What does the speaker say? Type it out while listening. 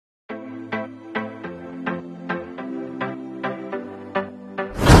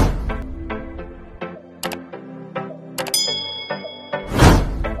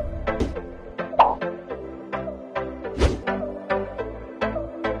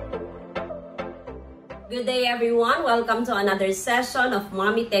Good day everyone. Welcome to another session of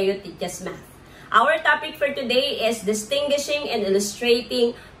Mommy Teo Teaches Math. Our topic for today is distinguishing and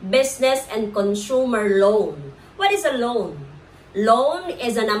illustrating business and consumer loan. What is a loan? Loan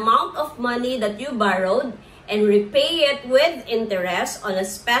is an amount of money that you borrowed and repay it with interest on a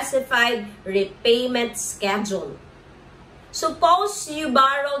specified repayment schedule. Suppose you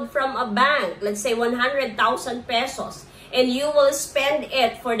borrowed from a bank, let's say 100,000 pesos, and you will spend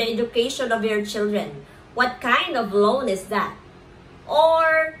it for the education of your children. What kind of loan is that?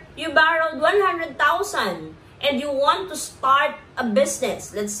 Or you borrowed 100,000 and you want to start a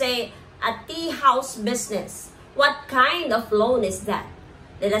business, let's say a tea house business. What kind of loan is that?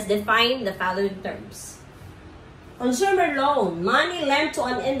 Let us define the following terms. Consumer loan, money lent to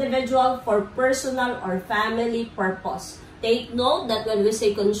an individual for personal or family purpose. Take note that when we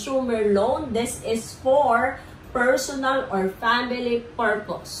say consumer loan, this is for personal or family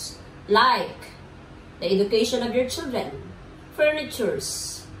purpose. Like the education of your children,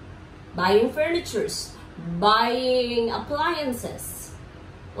 furnitures, buying appliances,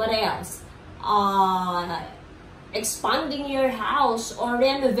 what else? Expanding your house or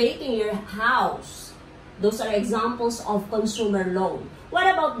renovating your house. Those are examples of consumer loan. What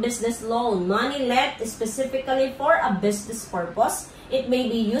about business loan? Money lent specifically for a business purpose. It may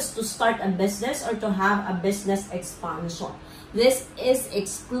be used to start a business or to have a business expansion. This is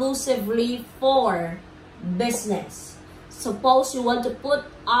exclusively for business. Suppose you want to put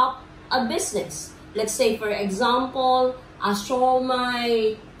up a business. Let's say, for example, a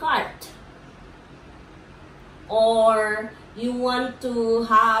shomai cart. Or you want to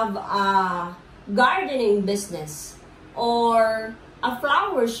have a gardening business or a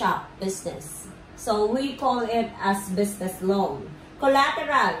flower shop business. So we call it as business loan.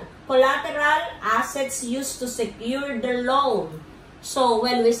 Collateral. Collateral, assets used to secure the loan. So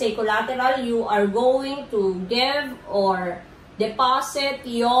when we say collateral, you are going to give or deposit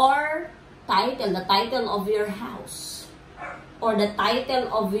your title, the title of your house, or the title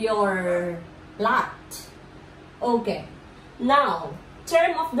of your lot. Okay. Now,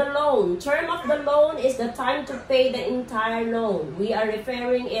 term of the loan. Term of the loan is the time to pay the entire loan. We are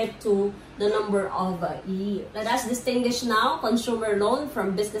referring it to the number of years. Let us distinguish now consumer loan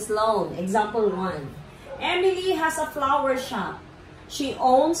from business loan. Example 1. Emily has a flower shop. She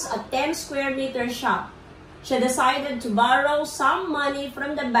owns a 10 square meter shop. She decided to borrow some money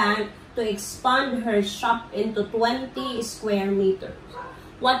from the bank to expand her shop into 20 square meters.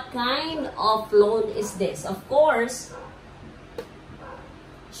 What kind of loan is this? Of course,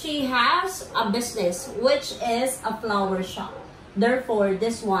 she has a business, which is a flower shop. Therefore,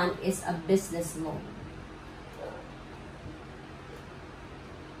 this one is a business loan.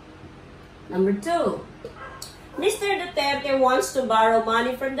 Number 2. Mr. Duterte wants to borrow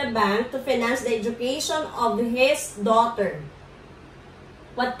money from the bank to finance the education of his daughter.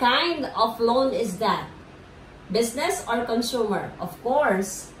 What kind of loan is that? Business or consumer? Of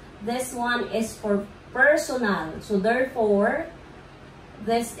course, this one is for personal. So therefore,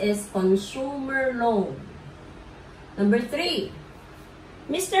 this is consumer loan. Number 3.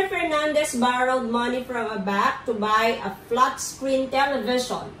 Mr. Fernandez borrowed money from a bank to buy a flat screen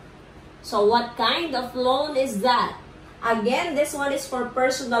television. So what kind of loan is that? Again, this one is for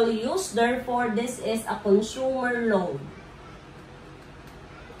personal use. Therefore, this is a consumer loan.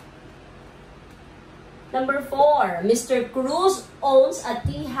 Number 4. Mr. Cruz owns a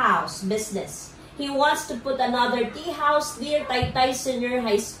tea house business. He wants to put another tea house near Taytay Senior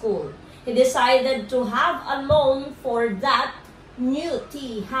High School. He decided to have a loan for that new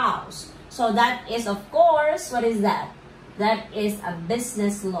tea house. So that is, of course, what is that? That is a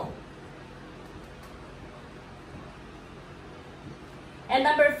business loan. And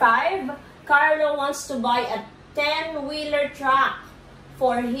number 5, Carlo wants to buy a 10-wheeler truck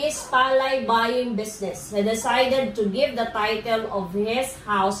for his palay buying business. He decided to give the title of his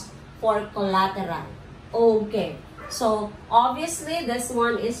house for collateral. Okay. So, obviously, this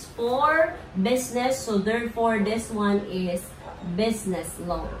one is for business. So, therefore, this one is business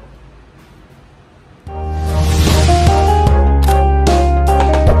loan.